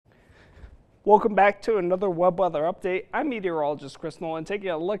Welcome back to another web weather update. I'm meteorologist Chris Nolan taking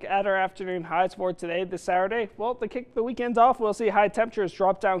a look at our afternoon highs for today, this Saturday. Well, to kick the weekend off, we'll see high temperatures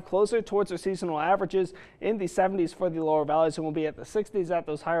drop down closer towards our seasonal averages in the 70s for the lower valleys, and we'll be at the 60s at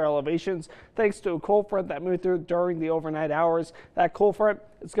those higher elevations thanks to a cold front that moved through during the overnight hours. That cold front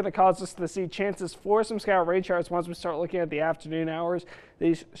is going to cause us to see chances for some scattered rain showers once we start looking at the afternoon hours.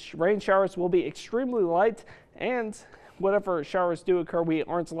 These rain showers will be extremely light, and whatever showers do occur, we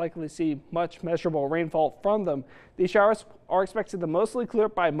aren't likely to see much measurable rainfall from them. These showers are expected to mostly clear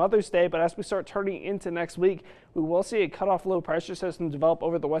up by Mother's Day, but as we start turning into next week, we will see a cutoff low pressure system develop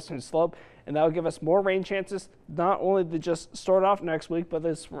over the western slope, and that will give us more rain chances, not only to just start off next week, but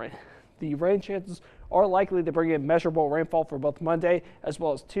the rain chances are likely to bring in measurable rainfall for both Monday as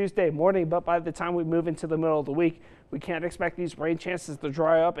well as Tuesday morning. But by the time we move into the middle of the week, we can't expect these rain chances to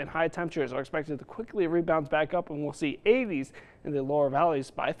dry up, and high temperatures are expected to quickly rebound back up, and we'll see 80s in the lower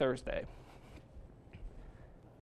valleys by Thursday.